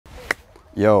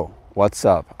Yo, what's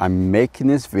up? I'm making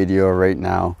this video right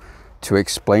now to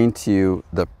explain to you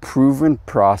the proven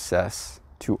process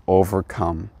to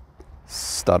overcome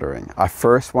stuttering. I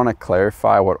first want to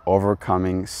clarify what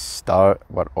overcoming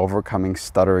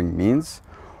stuttering means.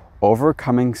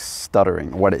 Overcoming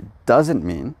stuttering, what it doesn't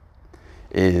mean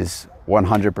is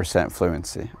 100%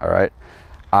 fluency, all right?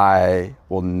 I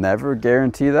will never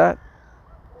guarantee that,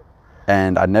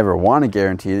 and I never want to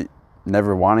guarantee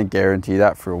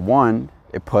that. For one,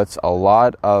 it puts a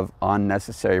lot of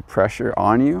unnecessary pressure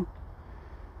on you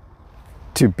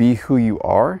to be who you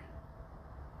are.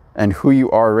 And who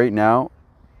you are right now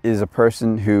is a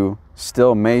person who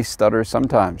still may stutter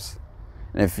sometimes.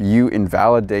 And if you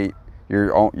invalidate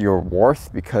your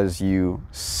worth because you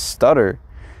stutter,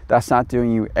 that's not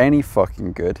doing you any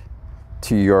fucking good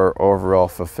to your overall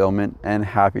fulfillment and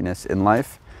happiness in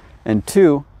life. And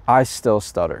two, I still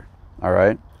stutter, all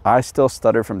right? I still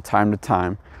stutter from time to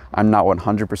time. I'm not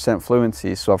 100%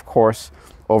 fluency, so of course,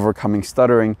 overcoming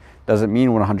stuttering doesn't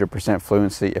mean 100%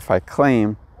 fluency if I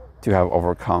claim to have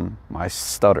overcome my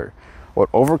stutter. What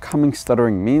overcoming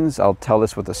stuttering means, I'll tell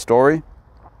this with a story.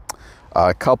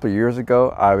 A couple of years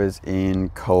ago, I was in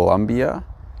Colombia,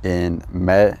 in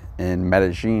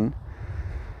Medellin,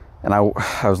 and I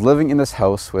was living in this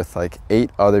house with like 8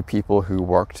 other people who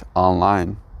worked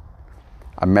online.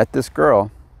 I met this girl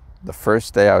the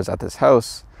first day I was at this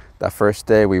house. That first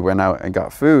day we went out and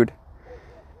got food,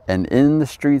 and in the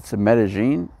streets of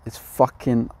Medellin, it's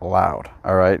fucking loud,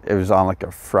 all right? It was on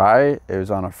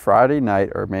a Friday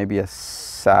night or maybe a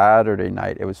Saturday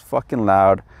night. It was fucking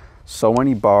loud. So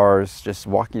many bars, just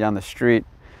walking down the street.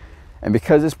 And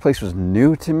because this place was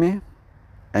new to me,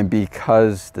 and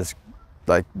because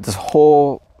I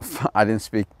didn't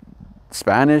speak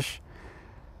Spanish,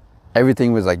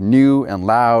 everything was like new and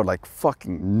loud, like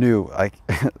fucking new, like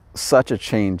such a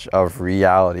change of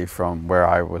reality from where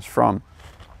I was from.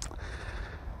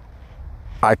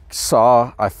 I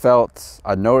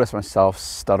noticed myself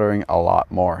stuttering a lot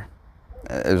more.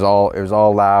 It was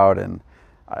all loud, and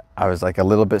I was like a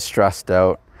little bit stressed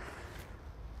out.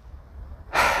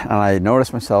 And I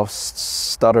noticed myself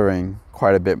stuttering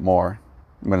quite a bit more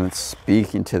when it's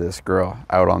speaking to this girl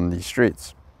out on these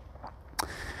streets.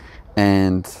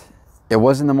 And it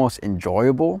wasn't the most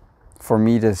enjoyable for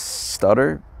me to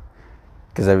stutter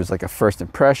because it was like a first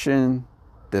impression.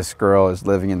 This girl is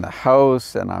living in the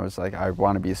house, and I was like, I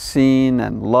want to be seen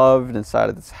and loved inside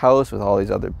of this house with all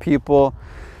these other people.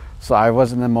 So I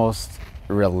wasn't the most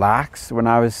relaxed when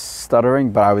I was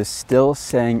stuttering, but I was still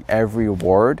saying every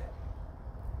word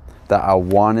that I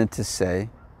wanted to say.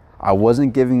 I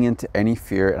wasn't giving in to any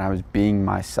fear, and I was being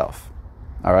myself.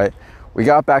 All right. We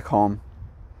got back home.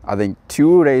 I think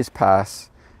 2 days passed,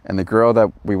 and the girl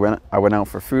that I went out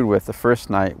for food with the first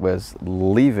night was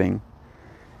leaving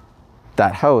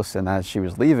that house. And as she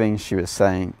was leaving, she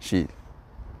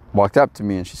walked up to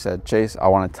me and she said, "Chase, I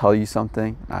want to tell you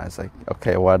something." And I was like,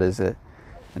 "Okay, what is it?"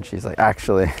 And she's like,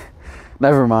 "Actually,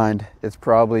 never mind. It's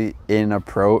probably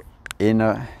inappropriate." And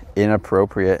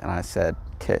I said,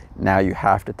 "Okay, now you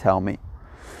have to tell me."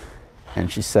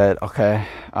 And she said, "Okay,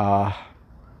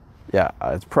 yeah,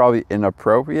 it's probably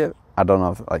inappropriate. I don't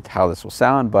know how this will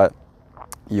sound, but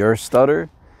your stutter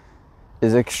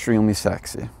is extremely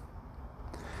sexy."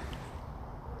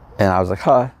 And I was like,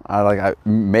 huh. I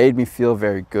made me feel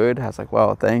very good. I was like,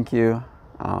 well, thank you.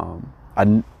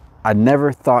 I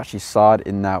never thought she saw it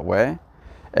in that way.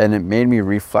 And it made me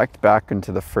reflect back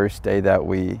into the first day that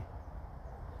we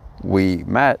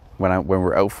met when we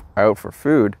were out for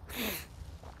food.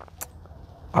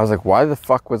 I was like, why the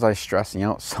fuck was I stressing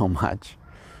out so much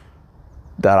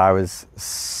that I was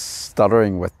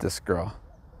stuttering with this girl?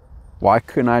 Why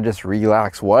couldn't I just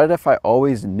relax? What if I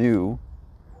always knew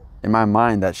in my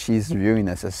mind that she's viewing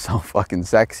this as so fucking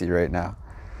sexy right now?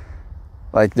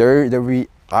 Like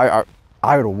I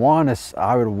would want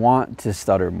to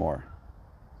stutter more.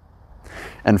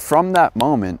 And from that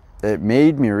moment, it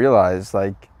made me realize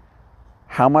like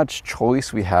how much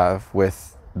choice we have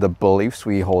with the beliefs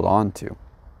we hold on to.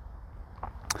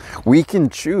 We can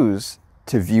choose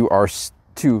to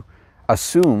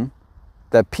assume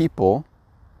that people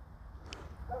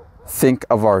think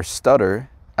of our stutter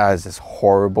as this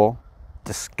horrible,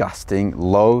 disgusting,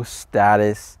 low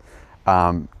status,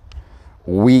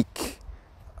 weak,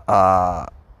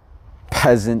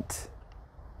 peasant.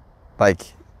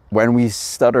 Like when we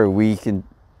stutter, we can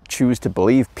choose to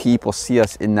believe people see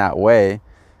us in that way,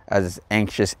 as this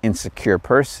anxious, insecure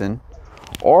person,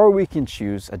 or we can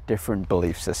choose a different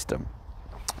belief system.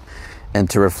 And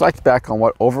to reflect back on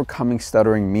what overcoming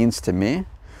stuttering means to me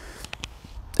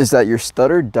is that your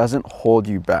stutter doesn't hold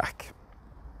you back.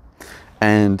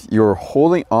 And you're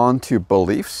holding on to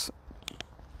beliefs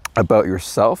about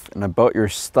yourself and about your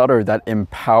stutter that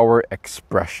empower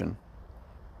expression.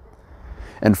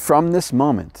 And from this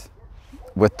moment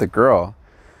with the girl,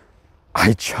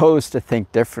 I chose to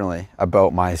think differently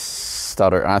about my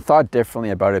stutter. And I thought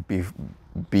differently about it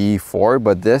before,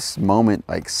 but this moment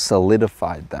like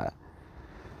solidified that.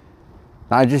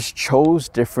 And I just chose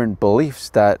different beliefs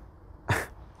that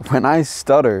when I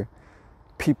stutter,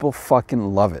 people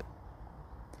fucking love it.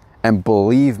 And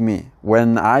believe me,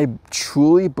 when I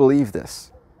truly believe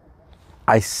this,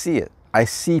 I see it. I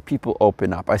see people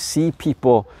open up. I see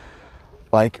people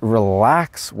like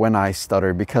relax when I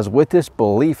stutter, because with this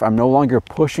belief, I'm no longer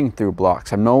pushing through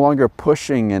blocks. I'm no longer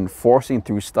pushing and forcing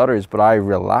through stutters, but I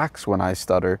relax when I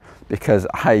stutter because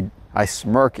I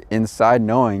smirk inside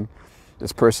knowing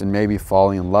this person may be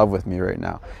falling in love with me right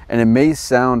now. And it may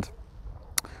sound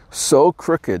so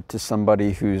crooked to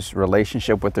somebody whose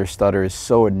relationship with their stutter is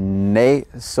so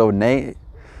negative,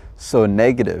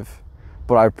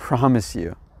 but I promise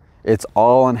you, it's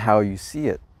all on how you see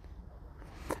it.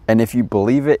 And if you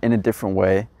believe it in a different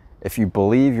way, if you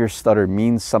believe your stutter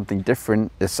means something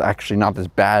different, it's actually not this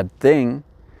bad thing,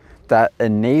 that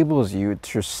enables you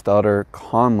to stutter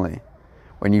calmly.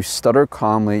 When you stutter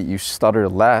calmly, you stutter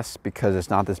less because it's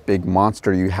not this big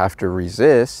monster you have to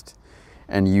resist.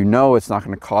 And you know it's not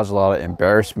going to cause a lot of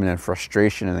embarrassment and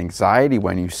frustration and anxiety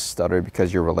when you stutter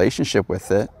because your relationship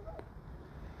with it.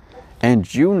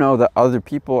 And you know that other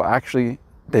people actually,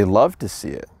 they love to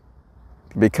see it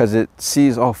because it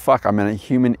sees, oh fuck, I'm in a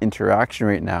human interaction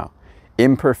right now.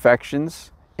 Imperfections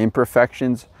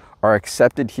are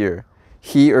accepted here.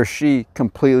 He or she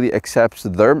completely accepts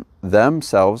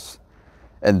themselves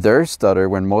and their stutter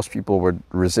when most people would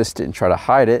resist it and try to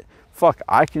hide it. Fuck,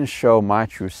 I can show my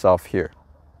true self here.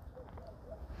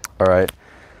 All right,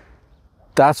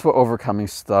 that's what overcoming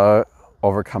stuttering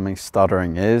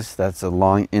is. That's a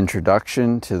long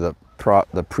introduction to the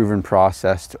proven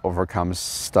process to overcome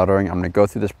stuttering. I'm going to go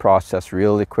through this process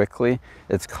really quickly.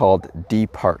 It's called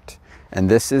depart, and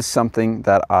this is something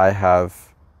that I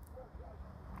have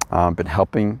been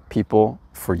helping people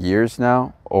for years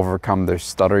now overcome their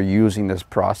stutter using this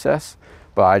process.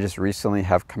 But I just recently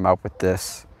have come up with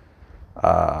this.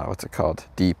 What's it called?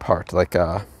 Depart, like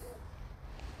a.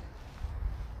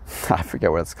 I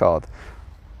forget what it's called.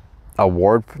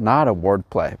 Not a word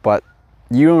play, but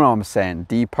you know what I'm saying.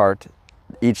 Depart,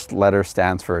 each letter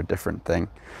stands for a different thing.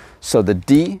 So the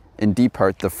D in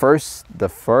depart, the first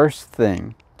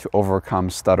thing to overcome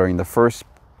stuttering, the first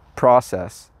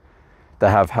process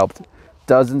that have helped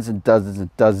dozens and dozens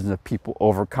and dozens of people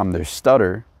overcome their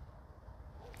stutter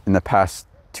in the past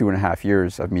 2.5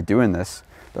 years of me doing this.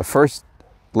 The first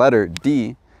letter,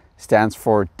 D, stands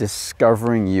for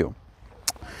discovering you.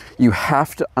 You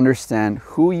have to understand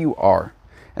who you are.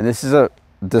 And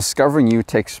discovering you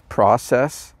takes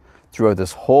process throughout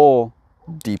this whole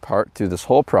through this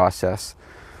whole process.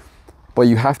 But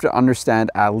you have to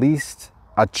understand at least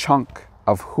a chunk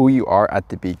of who you are at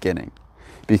the beginning.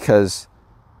 Because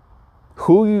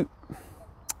how do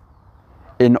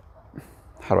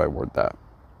I word that?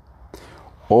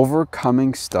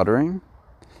 Overcoming stuttering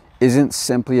isn't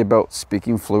simply about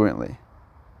speaking fluently.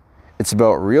 It's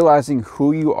about realizing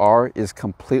who you are is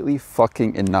completely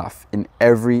fucking enough in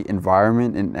every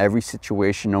environment, in every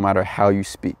situation, no matter how you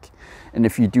speak. And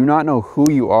if you do not know who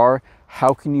you are,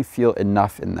 how can you feel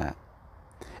enough in that?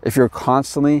 If you're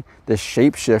constantly the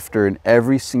shapeshifter in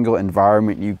every single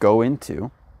environment you go into,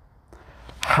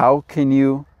 how can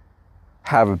you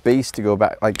have a base to go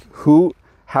back? Like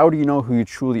how do you know who you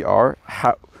truly are?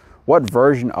 What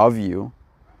version of you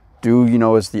do you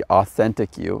know is the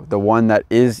authentic you, the one that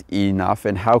is enough,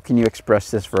 and how can you express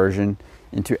this version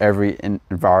into every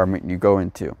environment you go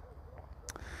into?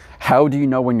 How do you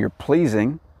know when you're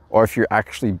pleasing or if you're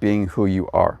actually being who you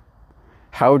are?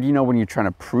 How do you know when you're trying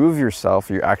to prove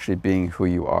yourself, you're actually being who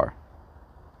you are?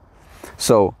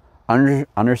 So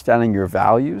understanding your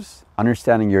values,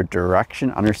 understanding your direction,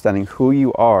 understanding who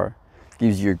you are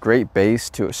gives you a great base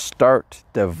to start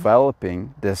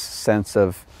developing this sense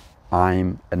of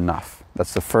I'm enough.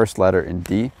 That's the first letter in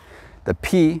D. The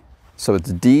P, so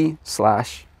it's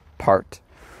D/part.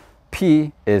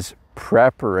 P is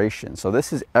preparation. So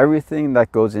this is everything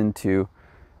that goes into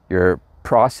your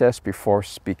process before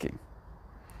speaking.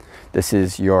 This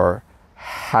is your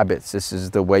habits. This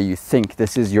is the way you think.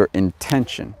 This is your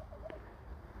intention.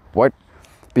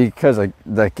 Because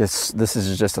this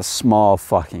is just a small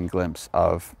fucking glimpse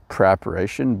of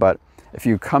preparation, but if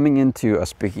you're coming into a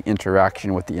speaking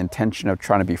interaction with the intention of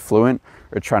trying to be fluent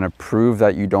or trying to prove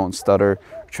that you don't stutter,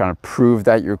 trying to prove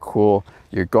that you're cool,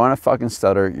 you're going to fucking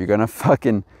stutter, you're going to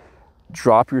fucking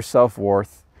drop your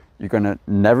self-worth. You're going to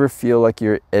never feel like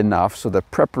you're enough. So the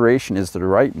preparation is the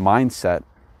right mindset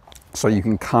so you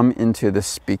can come into this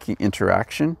speaking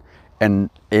interaction and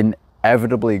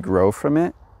inevitably grow from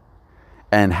it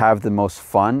and have the most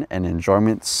fun and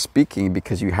enjoyment speaking,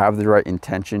 because you have the right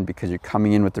intention, because you're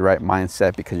coming in with the right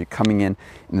mindset, because you're coming in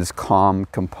this calm,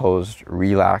 composed,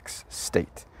 relaxed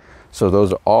state. So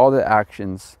those are all the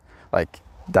actions. Like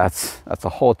that's a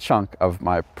whole chunk of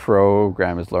my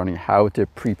program, is learning how to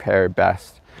prepare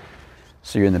best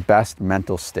so you're in the best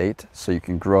mental state so you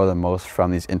can grow the most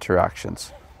from these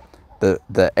interactions.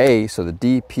 The A, so the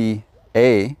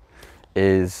DPA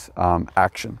is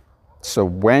action. So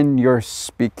when you're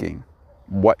speaking,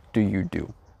 what do you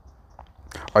do?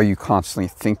 Are you constantly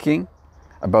thinking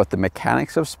about the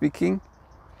mechanics of speaking?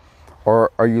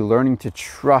 Or are you learning to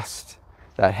trust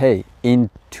that, hey,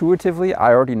 intuitively,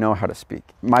 I already know how to speak.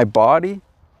 My body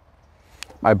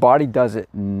does it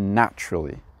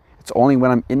naturally. It's only when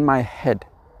I'm in my head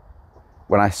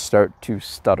when I start to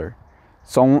stutter.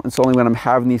 So it's only when I'm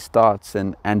having these thoughts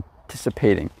and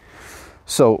anticipating.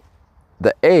 So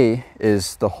the A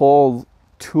is the whole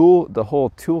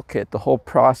toolkit, the whole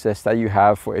process that you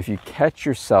have for if you catch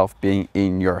yourself being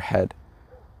in your head.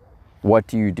 What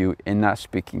do you do in that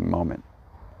speaking moment?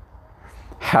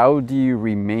 How do you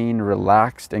remain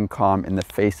relaxed and calm in the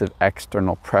face of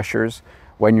external pressures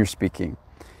when you're speaking?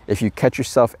 If you catch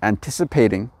yourself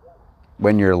anticipating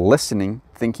when you're listening,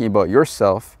 thinking about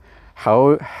yourself,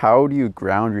 how do you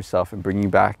ground yourself and bring you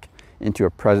back into a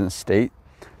present state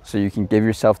so you can give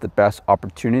yourself the best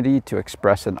opportunity to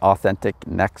express an authentic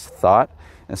next thought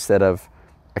instead of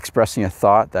expressing a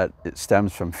thought that it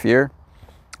stems from fear?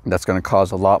 That's going to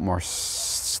cause a lot more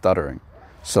stuttering.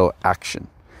 So action.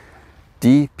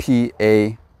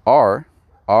 DPAR.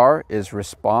 R is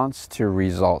response to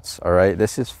results. All right.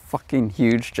 This is fucking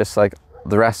huge, just like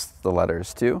the rest of the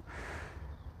letters too.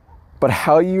 But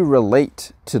how you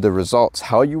relate to the results,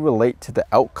 how you relate to the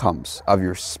outcomes of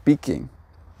your speaking,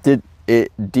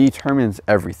 it determines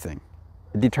everything.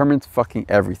 It determines fucking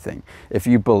everything. If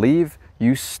you believe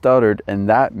you stuttered and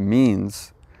that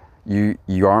means you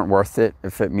aren't worth it,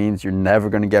 if it means you're never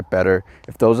going to get better,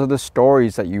 if those are the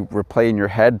stories that you replay in your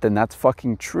head, then that's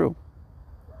fucking true.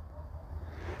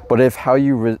 But if how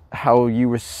you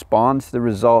respond to the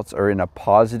results are in a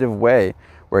positive way,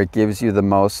 where it gives you the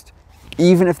most,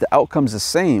 even if the outcome's the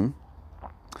same,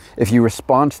 if you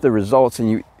respond to the results and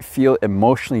you feel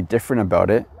emotionally different about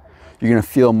it, you're going to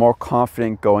feel more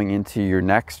confident going into your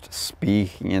next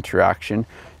speaking interaction.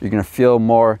 You're going to feel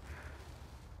more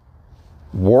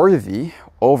worthy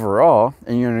overall,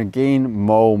 and you're going to gain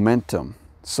momentum.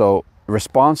 So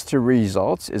response to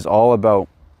results is all about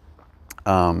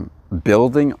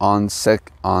building on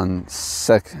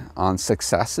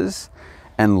successes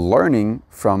and learning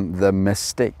from the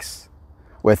mistakes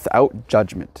without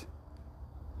judgment.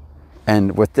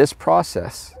 And with this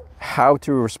process, how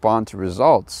to respond to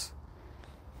results,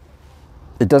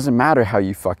 it doesn't matter how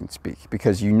you fucking speak,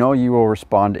 because you know you will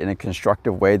respond in a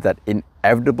constructive way that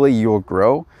inevitably you will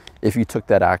grow if you took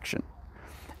that action.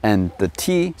 And the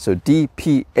T, so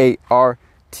DPART,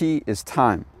 is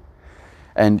time.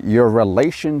 And your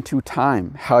relation to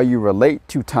time, how you relate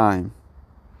to time,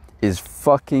 is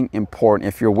fucking important.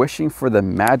 If you're wishing for the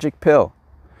magic pill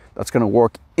that's going to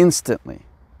work instantly,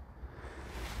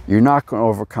 you're not going to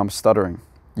overcome stuttering.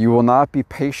 You will not be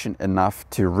patient enough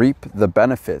to reap the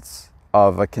benefits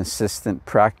of a consistent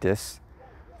practice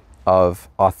of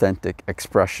authentic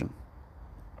expression.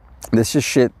 This is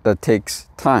shit that takes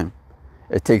time.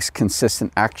 It takes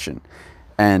consistent action.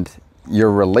 And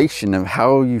your relation of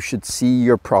how you should see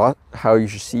your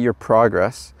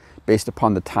progress based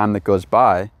upon the time that goes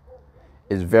by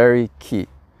is very key.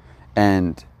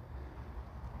 And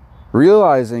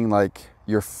realizing like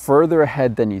you're further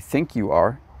ahead than you think you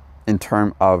are in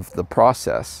terms of the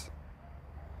process,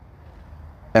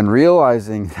 and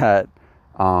realizing that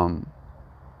the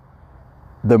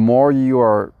more you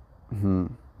are,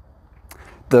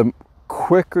 the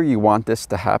quicker you want this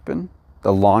to happen,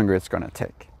 the longer it's going to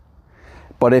take.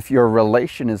 But if your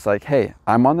relation is like, hey,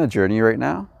 I'm on the journey right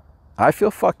now, I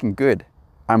feel fucking good.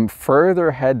 I'm further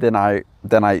ahead than I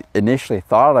initially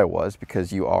thought I was,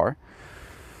 because you are.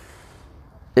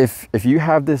 If you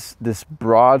have this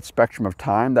broad spectrum of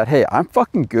time that, hey, I'm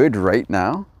fucking good right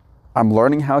now, I'm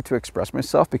learning how to express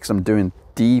myself because I'm doing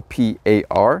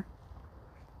DPAR.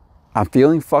 I'm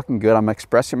feeling fucking good. I'm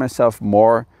expressing myself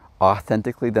more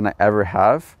authentically than I ever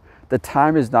have. The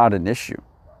time is not an issue.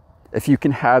 If you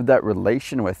can have that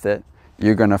relation with it,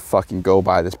 you're gonna fucking go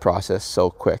by this process so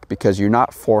quick, because you're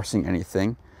not forcing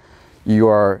anything.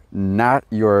 You're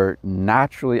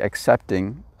naturally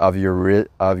accepting of your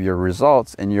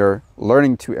results, and you're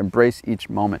learning to embrace each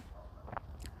moment,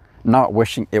 not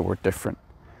wishing it were different.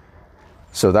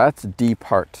 So that's D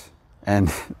part.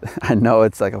 And I know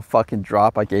it's like a fucking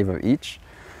drop I gave of each,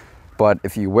 but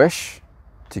if you wish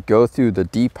to go through the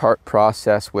D part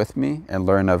process with me and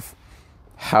learn of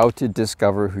how to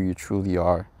discover who you truly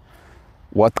are,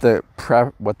 what the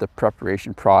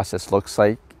preparation process looks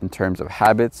like in terms of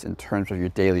habits, in terms of your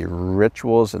daily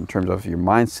rituals, in terms of your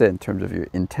mindset, in terms of your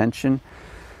intention,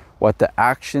 what the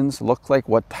actions look like,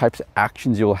 what types of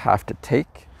actions you will have to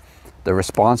take, the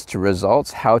response to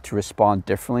results, how to respond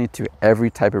differently to every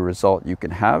type of result you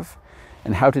can have,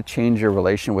 and how to change your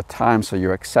relation with time so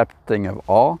you're accepting of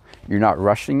all, you're not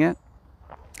rushing it,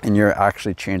 and you're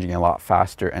actually changing a lot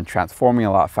faster and transforming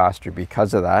a lot faster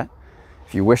because of that.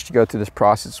 If you wish to go through this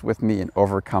process with me and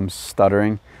overcome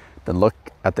stuttering, then look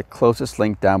at the closest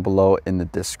link down below in the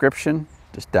description.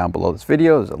 Just down below this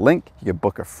video, there's a link. You can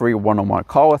book a free one-on-one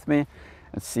call with me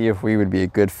and see if we would be a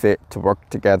good fit to work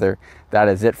together. That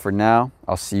is it for now.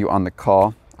 I'll see you on the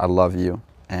call. I love you,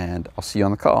 and I'll see you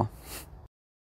on the call.